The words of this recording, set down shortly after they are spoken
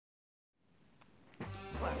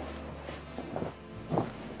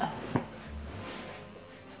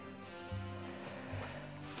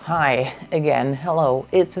Hi again, hello.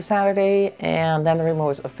 It's a Saturday and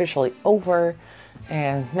NaNoWriMo is officially over,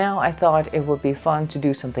 and now I thought it would be fun to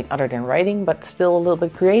do something other than writing, but still a little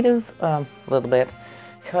bit creative,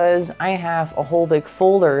 because I have a whole big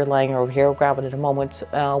folder lying over here. I'll grab it in a moment,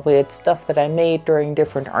 with stuff that I made during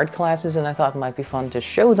different art classes, and I thought it might be fun to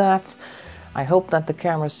show that. I hope that the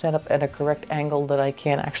camera's set up at a correct angle that I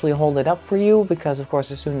can actually hold it up for you, because of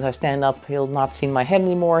course as soon as I stand up you'll not see my head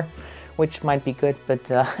anymore, which might be good,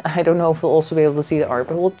 but I don't know if we'll also be able to see the art,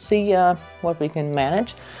 but we'll see what we can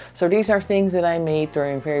manage. So these are things that I made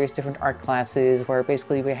during various different art classes, where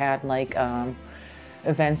basically we had like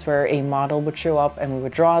events where a model would show up and we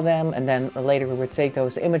would draw them, and then later we would take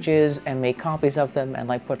those images and make copies of them and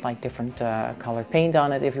like put like different colored paint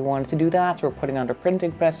on it if you wanted to do that, or putting under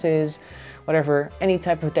printing presses, whatever, any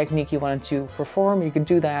type of technique you wanted to perform, you could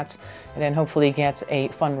do that and then hopefully get a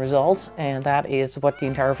fun result. And that is what the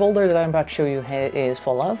entire folder that I'm about to show you is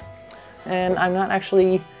full of. And I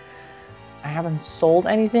haven't sold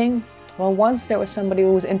anything. Well, once there was somebody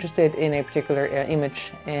who was interested in a particular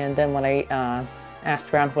image, and then when I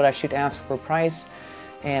asked around what I should ask for a price,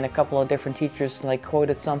 and a couple of different teachers like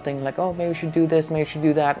quoted something like, oh, maybe we should do this, maybe we should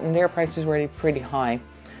do that, and their prices were pretty high.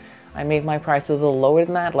 I made my price a little lower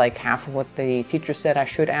than that, like half of what the teacher said I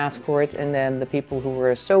should ask for it, and then the people who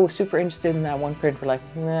were so super interested in that one print were like,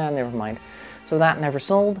 nah, never mind. So that never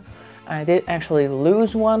sold. I did actually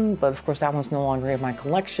lose one, but of course that one's no longer in my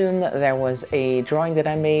collection. There was a drawing that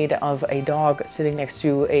I made of a dog sitting next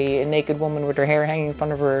to a naked woman with her hair hanging in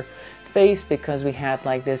front of her face, because we had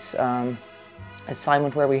like this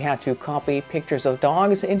assignment where we had to copy pictures of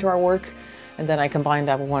dogs into our work. And then I combined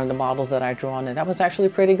that with one of the models that I drawn, and that was actually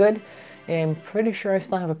pretty good. I'm pretty sure I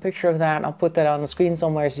still have a picture of that. I'll put that on the screen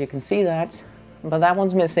somewhere so you can see that. But that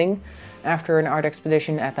one's missing after an art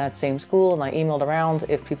expedition at that same school, and I emailed around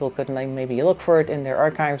if people could like maybe look for it in their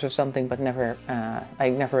archives or something, but I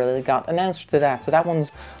never really got an answer to that. So that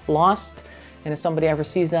one's lost, and if somebody ever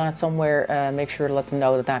sees that somewhere, make sure to let them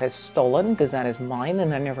know that that is stolen, because that is mine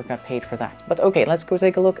and I never got paid for that. But okay, let's go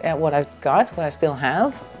take a look at what I've got, what I still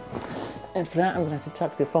have. And for that, I'm going to have to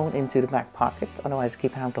tuck the phone into the back pocket, otherwise I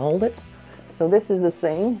keep having to hold it. So this is the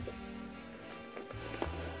thing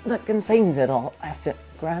that contains it all. I have to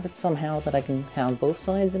grab it somehow that I can have both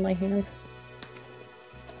sides in my hand.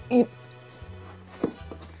 Yep.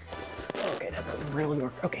 Okay, that doesn't really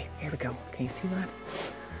work. Okay, here we go. Can you see that?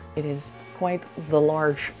 It is quite the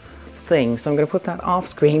large thing, so I'm going to put that off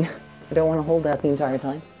screen. I don't want to hold that the entire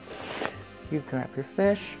time. You grab your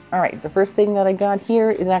fish. All right, the first thing that I got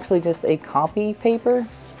here is actually just a copy paper.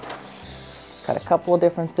 Got a couple of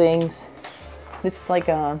different things. This is like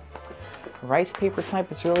a rice paper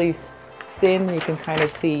type. It's really thin. You can kind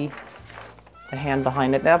of see the hand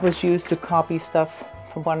behind it. That was used to copy stuff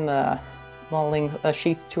from one modeling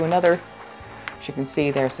sheet to another. As you can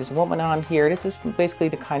see, there's this woman on here. This is basically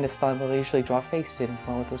the kind of style that I usually draw faces in,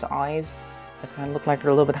 well, with those eyes. They kind of look like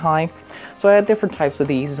they're a little bit high. So I had different types of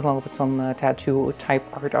these as well, with some tattoo type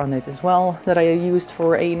art on it as well that I used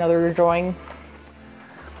for another drawing.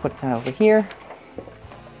 Put that over here.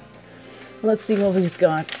 Let's see what we've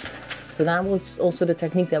got. So that was also the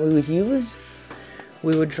technique that we would use.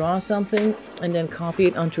 We would draw something and then copy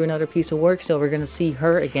it onto another piece of work. So we're going to see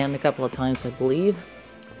her again a couple of times, I believe,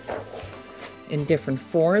 in different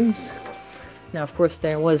forms. Now, of course,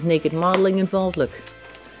 there was naked modeling involved. Look.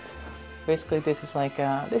 Basically, this is like,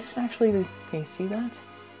 this is actually, can you see that?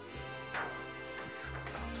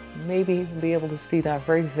 Maybe you'll be able to see that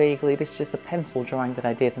very vaguely. This is just a pencil drawing that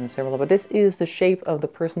I did in several, but this is the shape of the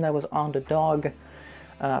person that was on the dog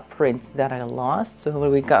print that I lost. So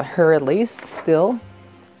we got her at least still.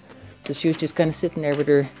 So she was just kind of sitting there with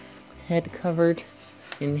her head covered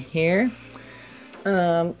in hair.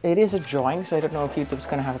 It is a drawing, so I don't know if YouTube's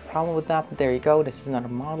going to have a problem with that, but there you go. This is another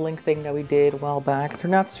modeling thing that we did a while back.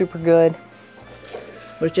 They're not super good,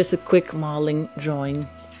 but it's just a quick modeling drawing.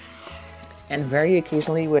 And very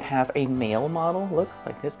occasionally we would have a male model, look,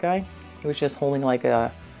 like this guy. He was just holding like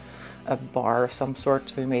a bar of some sort,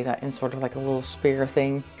 so we made that in sort of like a little spear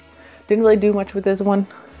thing. Didn't really do much with this one.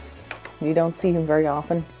 You don't see him very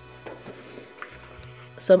often.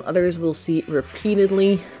 Some others we'll see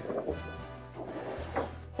repeatedly.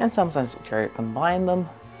 And sometimes we try to combine them.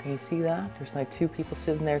 Can you see that? There's like two people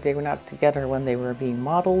sitting there. They were not together when they were being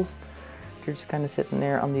models. They're just kind of sitting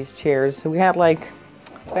there on these chairs. So we had like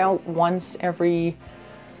about once every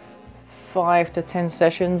 5 to 10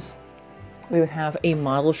 sessions, we would have a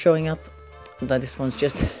model showing up. But this one's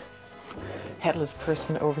just headless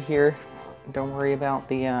person over here. Don't worry about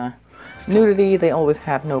the nudity. They always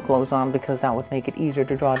had no clothes on because that would make it easier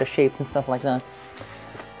to draw the shapes and stuff like that.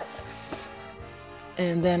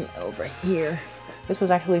 And then over here, this was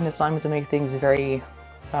actually an assignment to make things very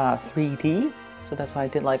 3D. So that's why I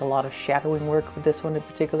did like a lot of shadowing work with this one in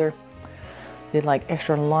particular. Did like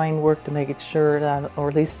extra line work to make it sure that, or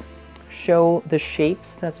at least show the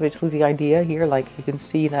shapes. That's basically the idea here. Like you can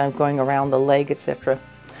see that I'm going around the leg, etc.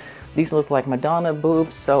 These look like Madonna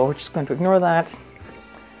boobs, so we're just going to ignore that.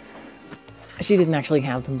 She didn't actually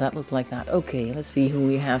have them that looked like that. Okay, let's see who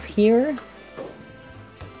we have here.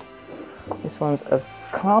 This one's a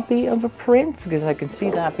copy of a print, because I can see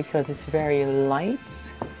that because it's very light.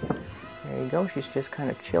 There you go, she's just kind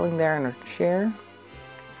of chilling there in her chair.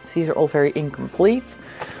 These are all very incomplete.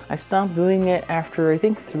 I stopped doing it after I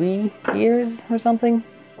think 3 years or something.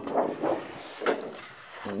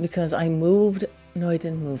 Because I moved, no I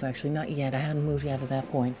didn't move actually, not yet, I hadn't moved yet at that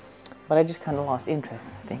point. But I just kind of lost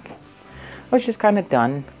interest, I think. I was just kind of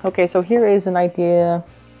done. Okay, so here is an idea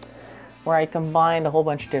where I combined a whole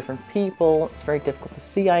bunch of different people. It's very difficult to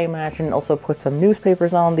see, I imagine. Also put some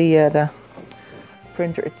newspapers on the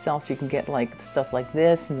printer itself, so you can get like stuff like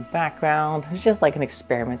this in the background. It's just like an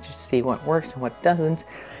experiment, just to see what works and what doesn't.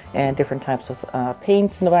 And different types of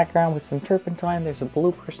paints in the background with some turpentine. There's a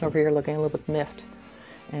blue person over here looking a little bit miffed.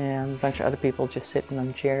 And a bunch of other people just sitting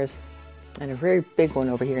on chairs. And a very big one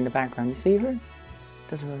over here in the background. You see her?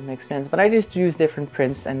 Doesn't really make sense, but I just use different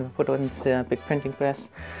prints and put it on this big printing press,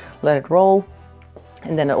 let it roll,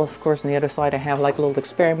 and then of course on the other side I have like a little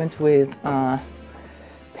experiment with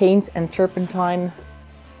paint and turpentine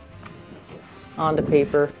on the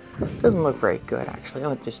paper. Doesn't look very good actually.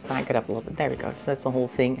 I'll just back it up a little bit. There we go. So that's the whole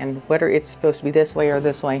thing, and whether it's supposed to be this way or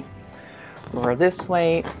this way,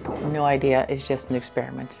 no idea. It's just an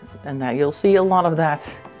experiment, and that you'll see a lot of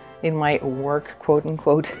that in my work, quote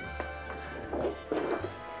unquote.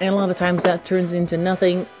 And a lot of times that turns into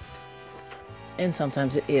nothing, and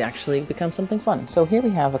sometimes it actually becomes something fun. So here we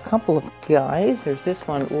have a couple of guys. There's this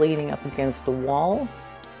one leaning up against the wall.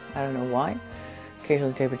 I don't know why.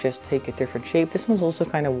 Occasionally they would just take a different shape. This one's also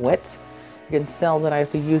kind of wet. You can tell that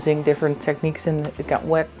I've been using different techniques and it got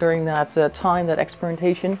wet during that time, that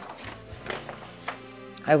experimentation.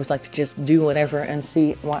 I always like to just do whatever and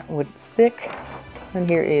see what would stick. And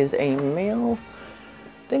here is a male.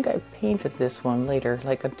 I think I painted this one later,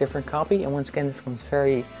 like a different copy, and once again this one's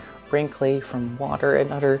very wrinkly from water and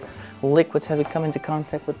other liquids having come into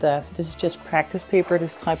contact with that. This is just practice paper,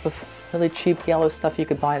 this type of really cheap yellow stuff. You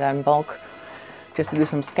could buy that in bulk just to do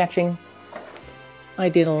some sketching. I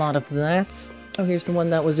did a lot of that. Oh, here's the one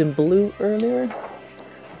that was in blue earlier,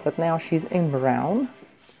 but now she's in brown.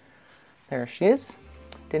 There she is.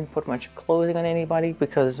 Didn't put much clothing on anybody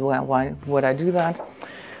because, well, why would I do that?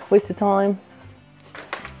 Waste of time.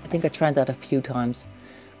 I think I tried that a few times,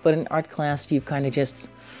 but in art class you kind of just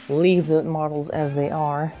leave the models as they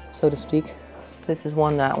are, so to speak. This is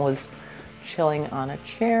one that was chilling on a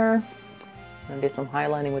chair. I did some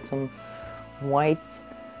highlighting with some whites.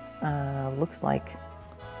 Looks like,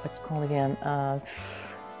 what's it called again?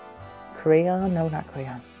 Crayon? No, not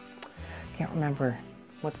crayon. Can't remember.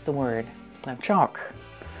 What's the word? Chalk.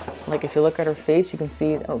 Like if you look at her face, you can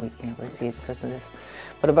see, oh, we can't really see it because of this.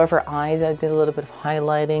 But above her eyes, I did a little bit of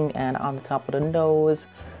highlighting, and on the top of the nose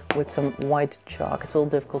with some white chalk. It's a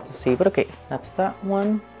little difficult to see, but okay, that's that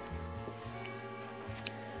one.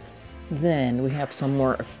 Then we have some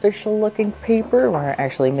more official looking paper where I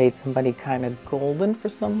actually made somebody kind of golden for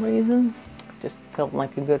some reason. Just felt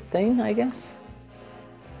like a good thing, I guess.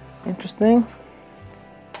 Interesting.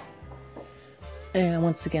 And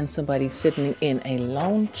once again, somebody sitting in a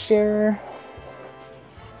lawn chair.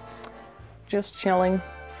 Just chilling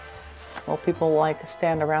while people like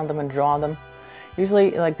stand around them and draw them.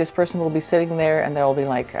 Usually like this person will be sitting there and there will be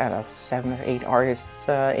like, I don't know, 7 or 8 artists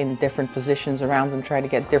in different positions around them trying to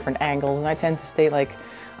get different angles, and I tend to stay like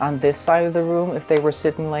on this side of the room. If they were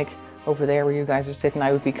sitting like over there where you guys are sitting,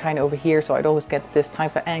 I would be kind of over here, so I'd always get this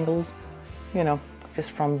type of angles, you know,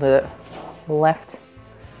 just from the left,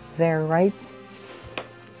 their right,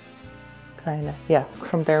 kind of, yeah,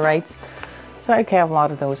 from their right. So I have a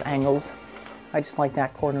lot of those angles. I just like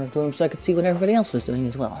that corner of the room so I could see what everybody else was doing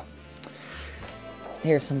as well.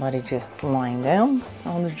 Here's somebody just lying down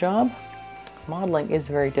on the job. Modeling is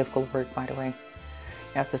very difficult work, by the way.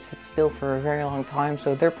 You have to sit still for a very long time,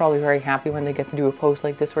 so they're probably very happy when they get to do a pose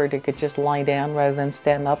like this where they could just lie down rather than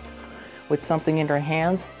stand up with something in their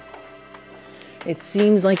hand. It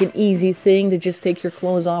seems like an easy thing to just take your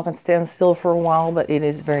clothes off and stand still for a while, but it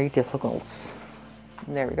is very difficult.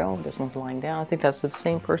 There we go, this one's lying down. I think that's the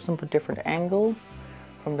same person but different angle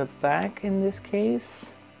from the back in this case.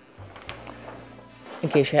 In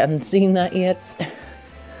case you hadn't seen that yet.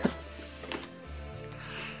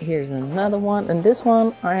 Here's another one, and this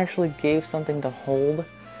one I actually gave something to hold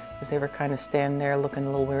because they were kind of standing there looking a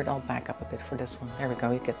little weird. I'll back up a bit for this one. There we go,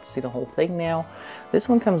 you get to see the whole thing now. This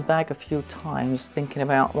one comes back a few times, thinking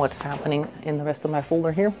about what's happening in the rest of my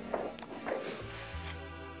folder here.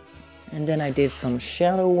 And then I did some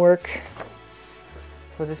shadow work.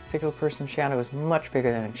 For this particular person's shadow is much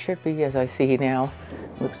bigger than it should be, as I see now.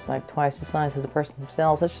 Looks like twice the size of the person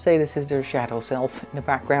themselves. Let's just say this is their shadow self in the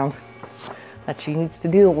background that she needs to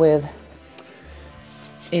deal with.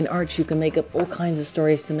 In art, you can make up all kinds of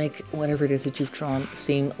stories to make whatever it is that you've drawn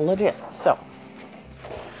seem legit. So,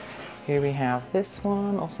 here we have this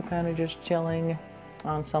one, also kind of just chilling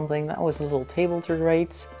on something. That was a little table to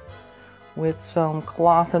write with some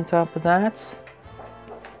cloth on top of that.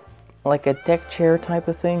 Like a deck chair type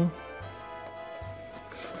of thing.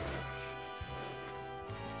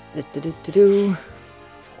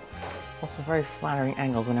 Also very flattering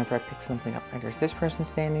angles whenever I pick something up. There's this person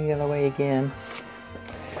standing the other way again.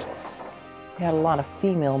 We had a lot of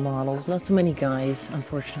female models, not so many guys,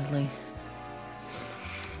 unfortunately.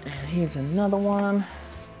 And here's another one.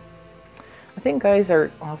 I think guys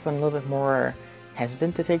are often a little bit more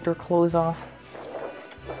hesitant to take their clothes off.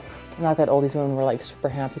 Not that all these women were like super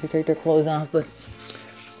happy to take their clothes off, but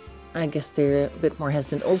I guess they're a bit more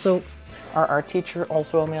hesitant. Also, our art teacher,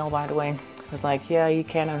 also a male by the way, was like, yeah, you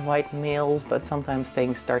can invite males, but sometimes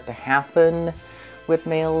things start to happen with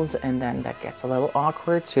males and then that gets a little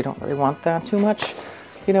awkward, so you don't really want that too much.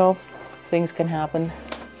 You know, things can happen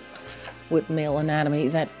with male anatomy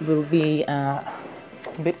that will be a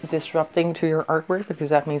bit disrupting to your artwork, because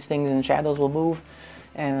that means things in shadows will move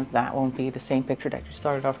and that won't be the same picture that you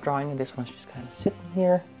started off drawing. And this one's just kind of sitting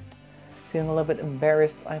here, feeling a little bit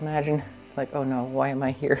embarrassed, I imagine. It's like, oh no, why am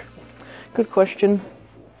I here? Good question.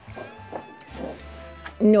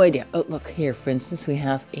 No idea. Oh, look here, for instance, we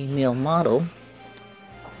have a male model,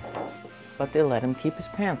 but they let him keep his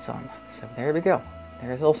pants on. So there we go.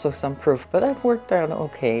 There's also some proof, but that worked out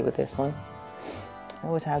okay with this one. I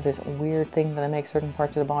always have this weird thing that I make certain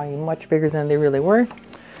parts of the body much bigger than they really were,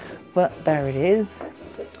 but there it is.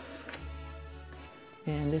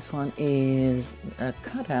 And this one is a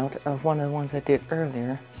cutout of one of the ones I did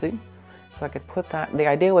earlier. See? So I could put that, the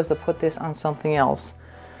idea was to put this on something else.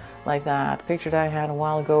 Like that picture that I had a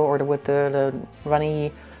while ago, or with the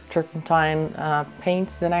runny turpentine paint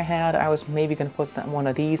that I had. I was maybe going to put one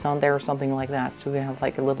of these on there or something like that. So we have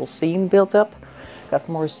like a little scene built up. Got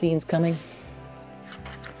more scenes coming.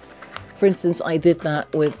 For instance, I did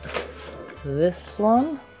that with this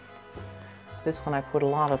one. This one I put a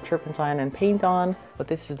lot of turpentine and paint on, but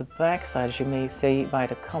this is the back side, as you may see by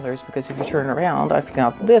the colors, because if you turn around, I've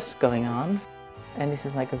got this going on. And this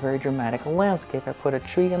is like a very dramatic landscape. I put a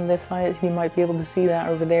tree on this side. You might be able to see that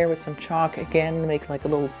over there with some chalk again to make like a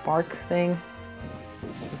little bark thing.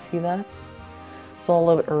 You see that? It's all a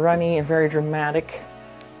little bit runny and very dramatic.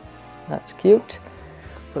 That's cute.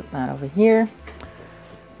 Put that over here.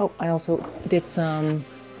 Oh, I also did some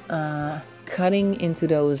cutting into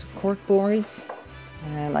those cork boards,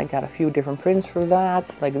 and I got a few different prints for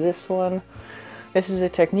that, like this one. This is a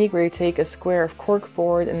technique where you take a square of cork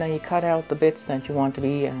board and then you cut out the bits that you want to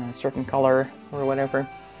be in a certain color or whatever.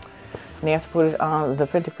 And you have to put it on the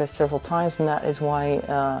printing press several times, and that is why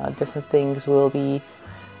different things will be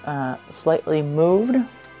slightly moved.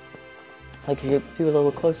 Like if you do a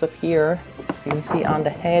little close up here, you can see on the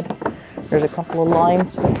head there's a couple of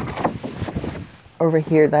lines over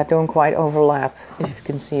here that don't quite overlap, if you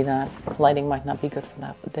can see that. Lighting might not be good for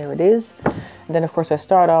that, but there it is. And then of course I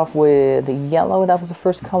start off with the yellow, that was the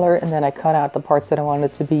first color, and then I cut out the parts that I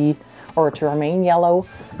wanted to be, or to remain yellow,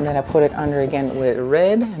 and then I put it under again with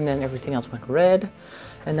red, and then everything else went red.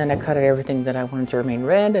 And then I cut out everything that I wanted to remain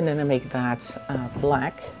red, and then I make that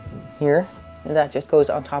black here, and that just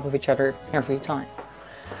goes on top of each other every time.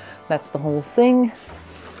 That's the whole thing.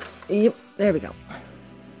 Yep, there we go.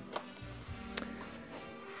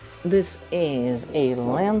 This is a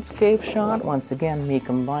landscape shot. Once again, me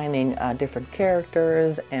combining different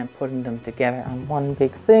characters and putting them together on one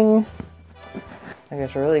big thing.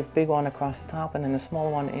 There's a really big one across the top and then a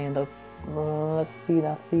small one in the, let's see,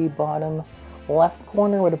 that's the bottom left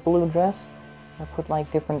corner with a blue dress. I put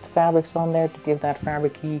like different fabrics on there to give that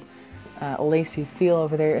fabricy, lacy feel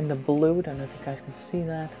over there in the blue. Don't know if you guys can see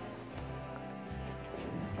that.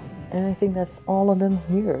 And I think that's all of them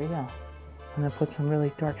here, yeah. And I put some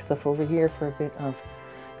really dark stuff over here for a bit of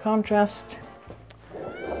contrast.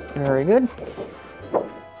 Very good.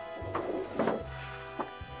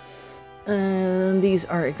 And these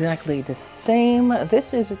are exactly the same.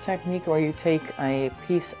 This is a technique where you take a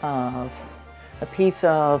piece of a piece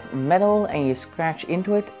of metal and you scratch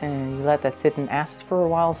into it and you let that sit in acid for a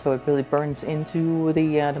while so it really burns into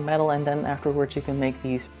the metal, and then afterwards you can make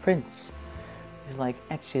these prints. There's like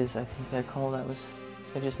etches, I think they're called those.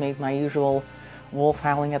 So I just made my usual wolf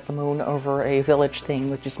howling at the moon over a village thing,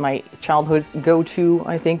 which is my childhood go-to,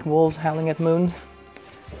 I think, wolves howling at moons.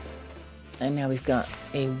 And now we've got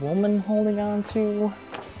a woman holding on to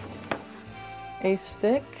a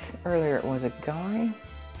stick. Earlier it was a guy.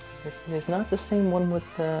 This is not the same one with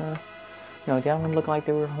the... No, the other one looked like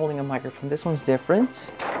they were holding a microphone. This one's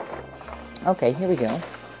different. Okay, here we go.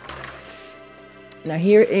 Now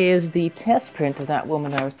here is the test print of that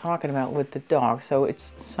woman I was talking about with the dog. So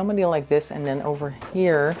it's somebody like this, and then over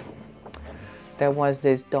here there was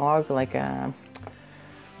this dog, like a...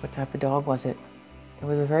 What type of dog was it? It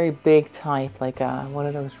was a very big type, like one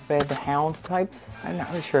of those red hound types. I'm not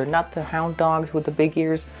really sure. Not the hound dogs with the big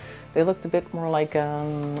ears. They looked a bit more like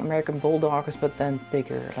American Bulldogs, but then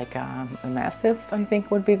bigger, like a Mastiff, I think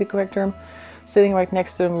would be the correct term. Sitting right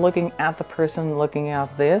next to them, looking at the person, looking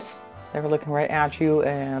at this. They were looking right at you,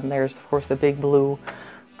 and there's, of course, the big blue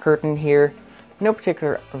curtain here. No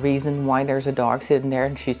particular reason why there's a dog sitting there,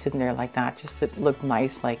 and she's sitting there like that. Just it looked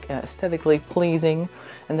nice, like aesthetically pleasing.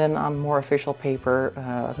 And then on more official paper,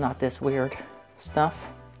 not this weird stuff.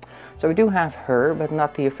 So we do have her, but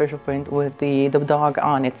not the official print with the dog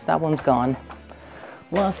on it. That one's gone.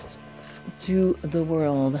 Lost to the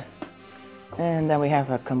world. And then we have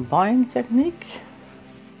a combined technique.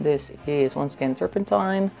 This is once again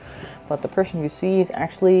turpentine, but the person you see is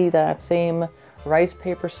actually that same rice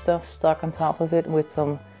paper stuff stuck on top of it with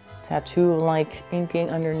some tattoo-like inking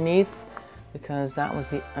underneath, because that was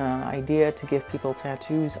the idea, to give people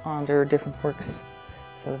tattoos on their different works.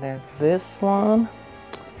 So there's this one.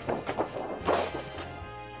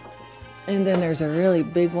 And then there's a really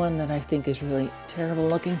big one that I think is really terrible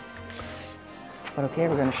looking. But okay,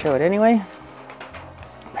 we're going to show it anyway.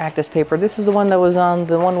 Practice paper. This is the one that was on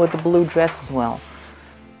the one with the blue dress as well.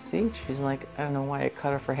 See, she's like, I don't know why I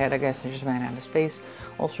cut off her head. I guess I just ran out of space.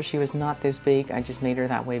 Also, she was not this big. I just made her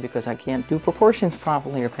that way because I can't do proportions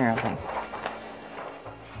properly, apparently.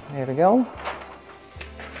 There we go.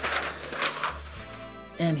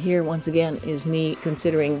 And here, once again, is me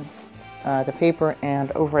considering the paper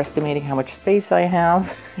and overestimating how much space I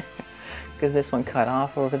have. Because this one cut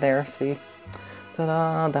off over there, see?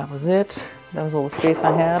 Ta-da, that was it. That was all the space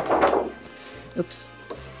I had. Oops.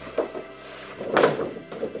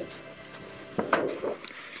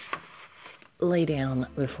 Lay down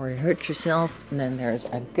before you hurt yourself. And then there's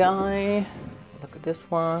a guy. Look at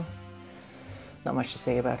this one. Not much to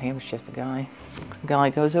say about him, it's just a guy. The guy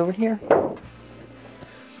goes over here.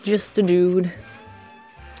 Just a dude.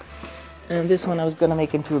 And this one I was gonna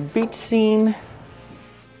make into a beach scene.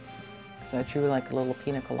 So I drew like a little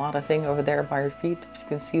pina colada thing over there by her feet, if you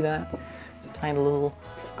can see that. There's a tiny little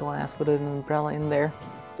glass with an umbrella in there.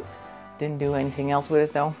 Didn't do anything else with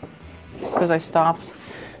it though, because I stopped.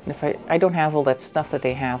 And if I don't have all that stuff that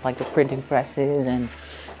they have, like the printing presses and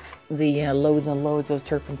the loads and loads of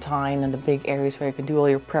turpentine and the big areas where you can do all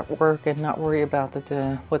your prep work and not worry about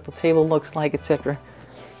what the table looks like, etc.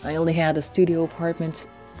 I only had a studio apartment,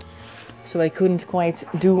 so I couldn't quite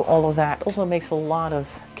do all of that. Also makes a lot of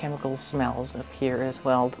chemical smells up here as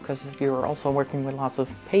well, because if you're also working with lots of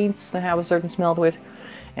paints that have a certain smell to it,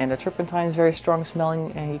 and the turpentine is very strong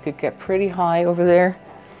smelling, and you could get pretty high over there.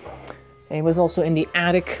 It was also in the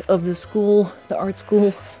attic of the school, the art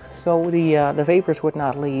school, so the vapors would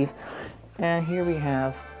not leave. And here we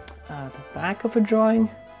have the back of a drawing,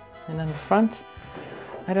 and then the front.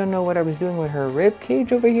 I don't know what I was doing with her rib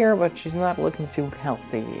cage over here, but she's not looking too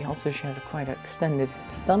healthy. Also, she has a quite extended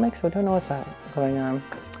stomach, so I don't know what's going on.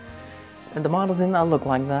 And the models did not look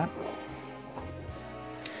like that.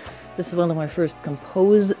 This is one of my first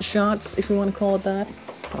composed shots, if you want to call it that,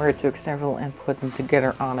 where I took several and put them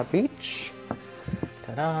together on a beach.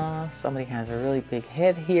 Ta-da! Somebody has a really big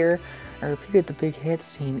head here. I repeated the big head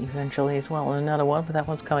scene eventually as well in another one, but that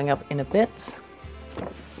one's coming up in a bit.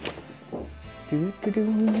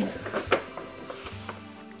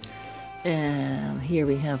 And here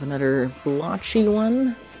we have another blotchy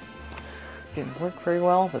one. Didn't work very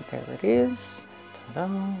well, but there it is.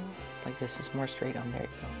 Ta-da! Like this is more straight on. There you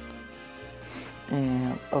go.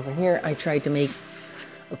 And over here I tried to make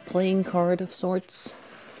a playing card of sorts.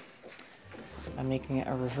 I'm making it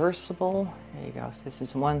a reversible. There you go. So this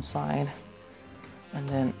is one side, and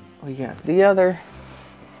then we got the other.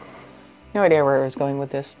 No idea where I was going with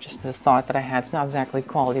this, just the thought that I had. It's not exactly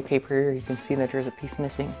quality paper. You can see that there's a piece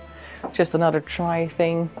missing. Just another try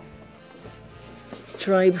thing.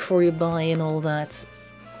 Try before you buy and all that.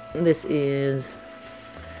 This is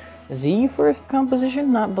the first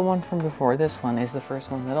composition, not the one from before. This one is the first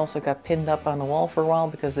one that also got pinned up on the wall for a while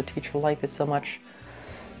because the teacher liked it so much.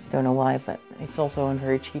 Don't know why, but it's also on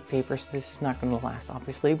very cheap paper, so this is not going to last,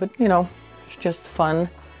 obviously. But, you know, it's just fun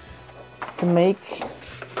to make.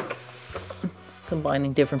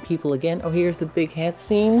 Combining different people again. Oh, here's the big head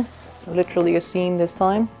scene. Literally a scene this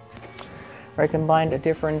time, where I combined a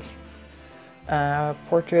different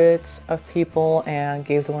portraits of people and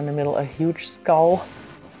gave the one in the middle a huge skull.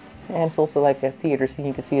 And it's also like a theater scene.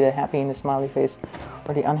 You can see the happy and the smiley face,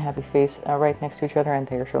 or the unhappy face, right next to each other, and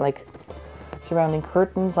they're like surrounding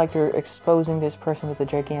curtains, like they're exposing this person with the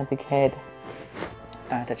gigantic head,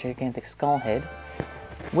 the gigantic skull head,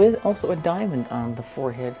 with also a diamond on the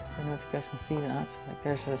forehead. I don't know if you guys can see that. Like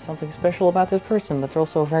there's something special about this person, but they're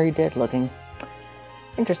also very dead looking.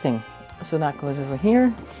 Interesting. So that goes over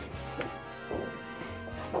here.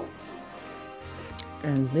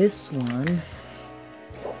 And this one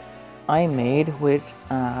I made with,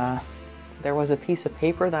 there was a piece of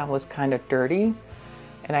paper that was kind of dirty,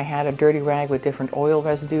 and I had a dirty rag with different oil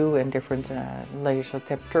residue and different layers of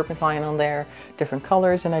turpentine on there, different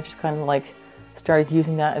colors, and I just kind of like started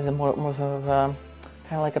using that as a more of kind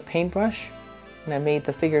of like a paintbrush. And I made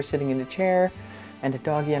the figure sitting in the chair and the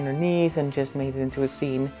doggy underneath and just made it into a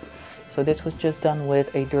scene. So this was just done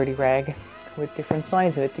with a dirty rag with different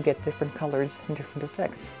sides of it to get different colors and different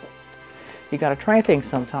effects. You gotta try things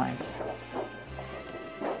sometimes.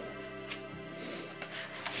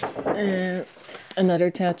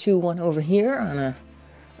 Another tattoo one over here on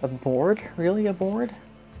a board, really a board.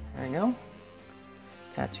 There you go.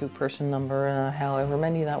 Tattoo person number however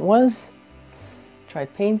many that was.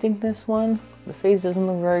 Tried painting this one. The face doesn't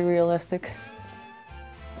look very realistic.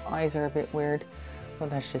 The eyes are a bit weird, but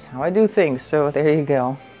that's just how I do things, so there you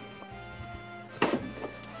go.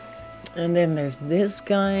 And then there's this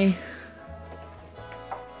guy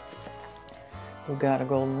who got a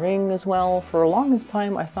golden ring as well. For the longest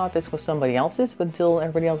time I thought this was somebody else's, but until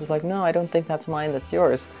everybody else was like, no, I don't think that's mine, that's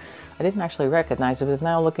yours. I didn't actually recognize it, but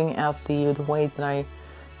now looking at the way that I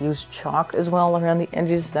use chalk as well around the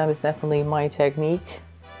edges, that is definitely my technique.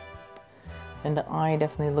 And the eye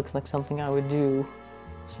definitely looks like something I would do.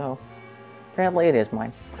 So apparently it is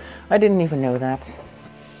mine. I didn't even know that.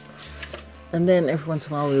 And then every once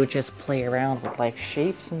in a while we would just play around with like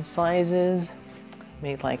shapes and sizes.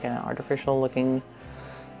 Made like an artificial looking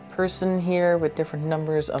person here with different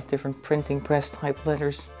numbers of different printing press type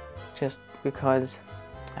letters, just because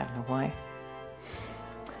I don't know why.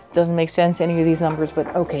 Doesn't make sense, any of these numbers,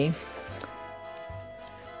 but okay.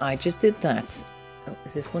 I just did that. Oh,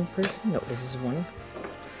 is this one person? No, this is one.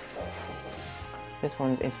 This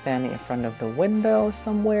one's standing in front of the window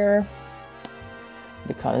somewhere.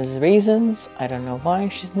 Because reasons. I don't know why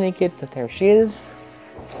she's naked, but there she is.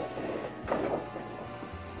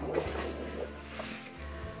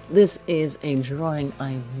 This is a drawing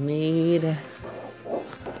I made.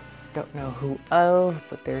 Don't know who of,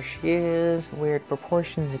 but there she is. Weird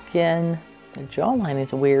proportions again. The jawline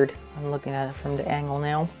is weird. I'm looking at it from the angle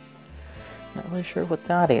now. Not really sure what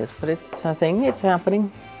that is, but it's a thing. It's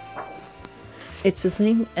happening. It's a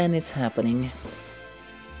thing, and it's happening.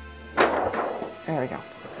 There we go.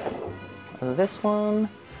 This one,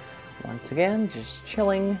 once again, just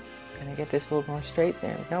chilling. Gonna get this a little more straight.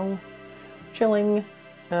 There we go. Chilling.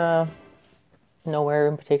 Nowhere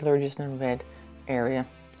in particular, just in a red area.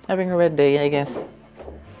 Having a red day, I guess.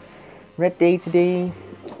 Red day today.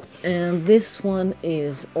 And this one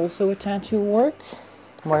is also a tattoo work,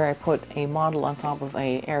 where I put a model on top of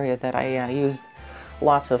an area that I used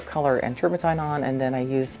lots of color and turpentine on, and then I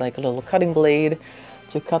used like a little cutting blade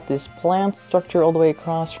to cut this plant structure all the way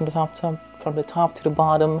across from the top to the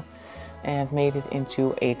bottom, and made it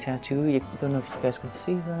into a tattoo. I don't know if you guys can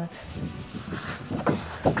see that.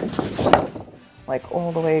 Like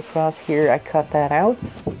all the way across here, I cut that out,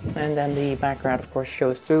 and then the background of course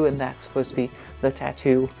shows through, and that's supposed to be the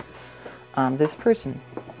tattoo on this person.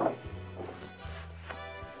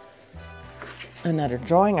 Another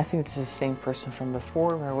drawing. I think this is the same person from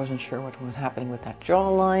before, where I wasn't sure what was happening with that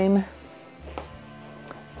jawline.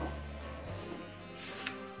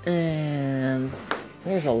 And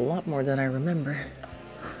there's a lot more than I remember.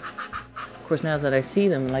 Of course, now that I see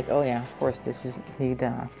them, like, oh yeah, of course this is indeed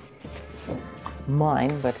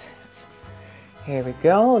mine, but here we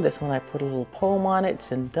go. This one I put a little poem on it.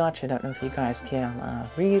 It's in Dutch. I don't know if you guys can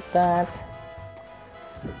read that.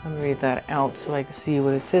 Let me read that out so I can see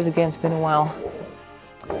what it says again. It's been a while.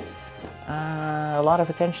 A lot of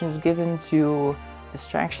attention is given to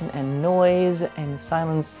distraction and noise, and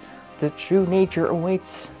silence the true nature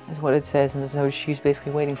awaits, is what it says. And so she's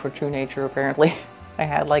basically waiting for true nature, apparently. I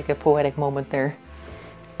had like a poetic moment there.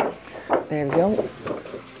 There we go.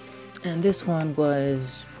 And this one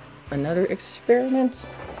was another experiment.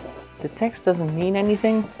 The text doesn't mean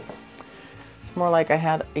anything. It's more like I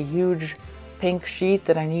had a huge pink sheet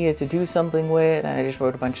that I needed to do something with, and I just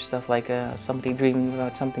wrote a bunch of stuff like somebody dreaming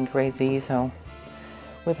about something crazy. So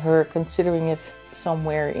with her considering it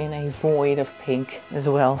somewhere in a void of pink as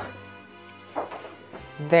well.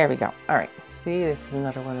 There we go. All right, see, this is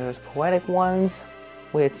another one of those poetic ones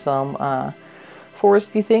with some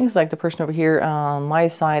foresty things. Like the person over here on my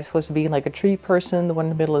side is supposed to be like a tree person. The one in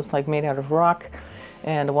the middle is like made out of rock,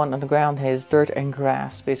 and the one on the ground has dirt and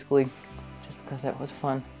grass, basically, just because that was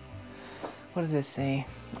fun. What does this say?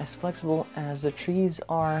 As flexible as the trees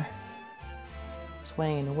are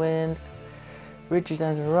swaying in the wind, ridges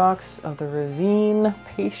and the rocks of the ravine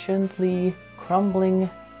patiently crumbling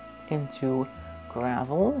into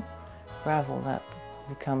gravel. Gravel that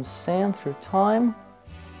becomes sand through time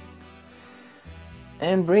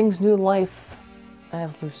and brings new life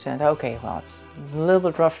as loose sand. Okay, well, it's a little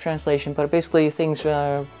bit rough translation, but basically things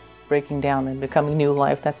are breaking down and becoming new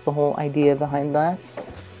life. That's the whole idea behind that.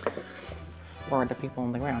 Or the people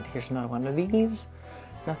on the ground. Here's another one of these.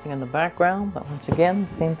 Nothing in the background, but once again,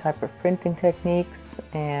 same type of printing techniques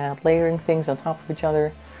and layering things on top of each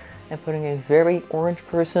other and putting a very orange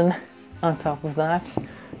person on top of that,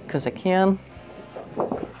 because I can.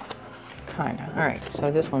 Kinda. Alright,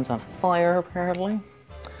 so this one's on fire apparently.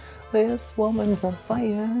 This woman's on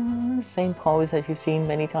fire. Same pose as you've seen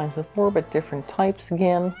many times before, but different types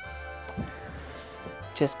again.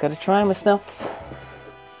 Just gotta try my stuff.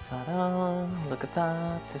 Ta-da! Look at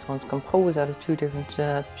that. This one's composed out of two different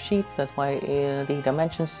sheets. That's why the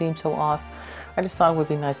dimensions seem so off. I just thought it would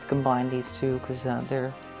be nice to combine these two because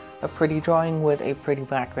they're a pretty drawing with a pretty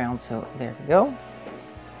background. So there we go.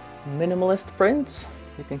 Minimalist print.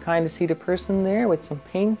 You can kind of see the person there with some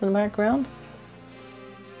paint in the background.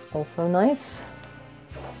 Also nice.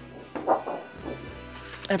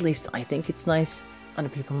 At least I think it's nice. Other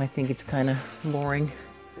people might think it's kind of boring,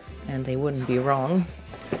 and they wouldn't be wrong.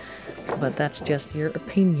 But that's just your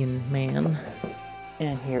opinion, man.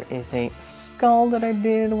 And here is a skull that I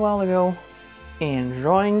did a while ago in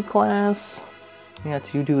drawing class. We had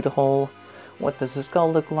to do the whole what does the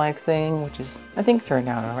skull look like thing, which is, I think, turned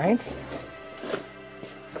out alright.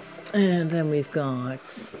 And then we've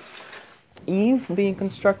got Eve being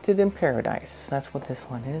constructed in paradise. That's what this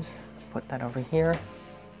one is. Put that over here.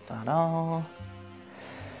 Ta-da!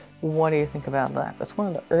 What do you think about that? That's one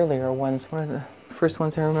of the earlier ones, one of the first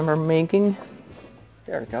ones I remember making.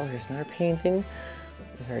 There we go, here's another painting.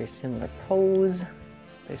 A very similar pose.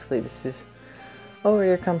 Basically this is... Oh,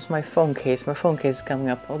 here comes my phone case. My phone case is coming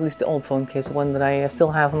up, or at least the old phone case, the one that I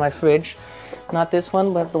still have in my fridge. Not this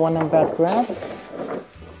one, but the one I'm about to grab.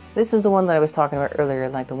 This is the one that I was talking about earlier,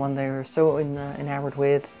 like the one they were so enamored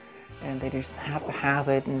with, and they just have to have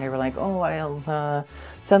it, and they were like, oh, I'll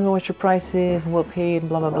tell me what your price is, and we'll pay it, and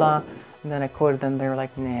blah, blah, blah. And then I quoted them, they were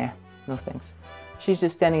like, nah, no thanks. She's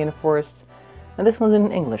just standing in the forest. And this one's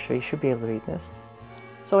in English, so you should be able to read this.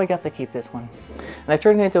 So I got to keep this one. And I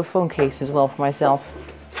turned it into a phone case as well for myself.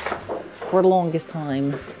 For the longest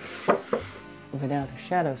time. Without a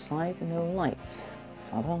shadow side and no lights.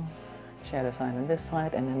 Ta-da. Shadow side on this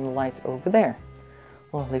side, and then the light over there.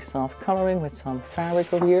 Lovely soft coloring with some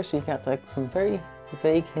fabric over here, so you got like some very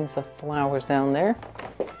vague hints of flowers down there.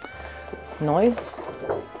 Noise.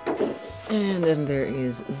 And then there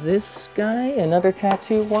is this guy, another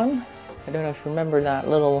tattoo one. I don't know if you remember that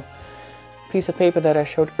little piece of paper that I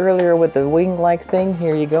showed earlier with the wing-like thing.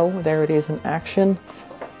 Here you go, there it is in action.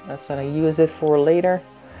 That's what I use it for later.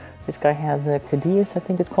 This guy has a Caduceus, I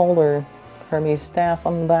think it's called, or Hermes staff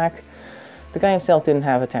on the back. The guy himself didn't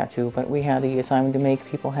have a tattoo, but we had the assignment to make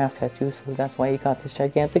people have tattoos, so that's why he got this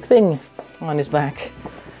gigantic thing on his back.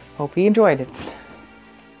 Hope he enjoyed it.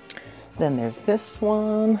 Then there's this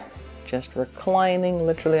one, just reclining,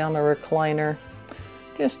 literally on a recliner,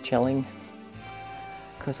 just chilling,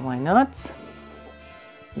 because why not?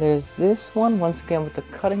 There's this one, once again with the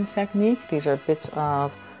cutting technique. These are bits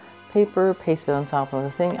of paper pasted on top of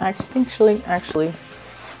the thing. Actually,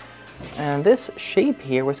 and this shape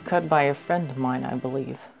here was cut by a friend of mine, I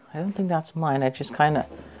believe. I don't think that's mine, I just kind of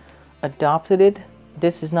adopted it.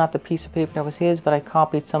 This is not the piece of paper that was his, but I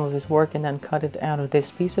copied some of his work and then cut it out of this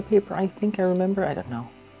piece of paper. I think I remember, I don't know.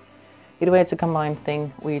 Either way, it's a combined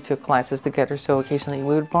thing. We took classes together, so occasionally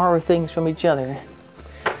we would borrow things from each other.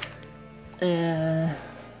 The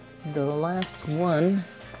last one,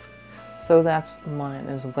 so that's mine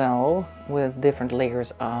as well, with different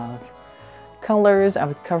layers of colors. I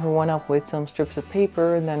would cover one up with some strips of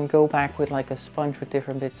paper and then go back with like a sponge with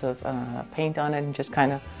different bits of paint on it and just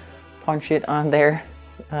kind of punch it on there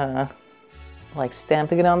like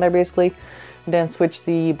stamping it on there basically. Then switch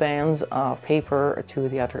the bands of paper to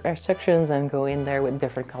the other sections and go in there with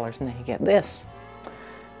different colors, and then you get this.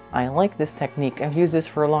 I like this technique. I've used this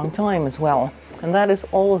for a long time as well. And that is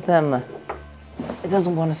all of them. It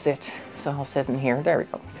doesn't want to sit, so I'll sit in here. There we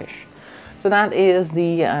go, fish. So that is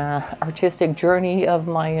the artistic journey of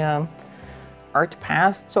my art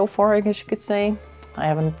past so far, I guess you could say. I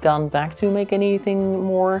haven't gone back to make anything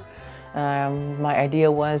more. My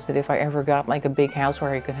idea was that if I ever got like a big house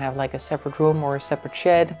where I could have like a separate room or a separate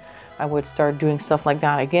shed, I would start doing stuff like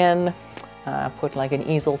that again. Put like an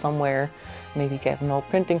easel somewhere, maybe get an old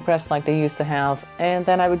printing press like they used to have, and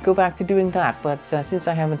then I would go back to doing that. But since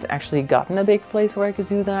I haven't actually gotten a big place where I could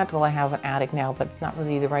do that, well, I have an attic now, but it's not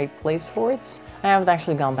really the right place for it. I haven't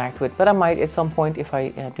actually gone back to it, but I might at some point if I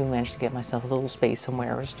do manage to get myself a little space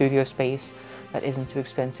somewhere, or a studio space that isn't too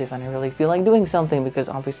expensive and I really feel like doing something, because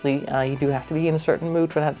obviously you do have to be in a certain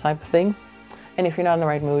mood for that type of thing. And if you're not in the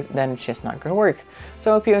right mood, then it's just not going to work.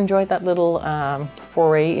 So I hope you enjoyed that little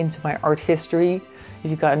foray into my art history. If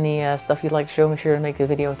you've got any stuff you'd like to show, make sure to make a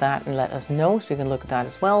video of that and let us know so you can look at that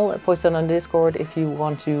as well. Post it on Discord if you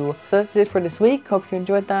want to. So that's it for this week. Hope you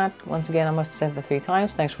enjoyed that. Once again, I must have said that 3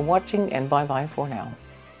 times. Thanks for watching, and bye bye for now.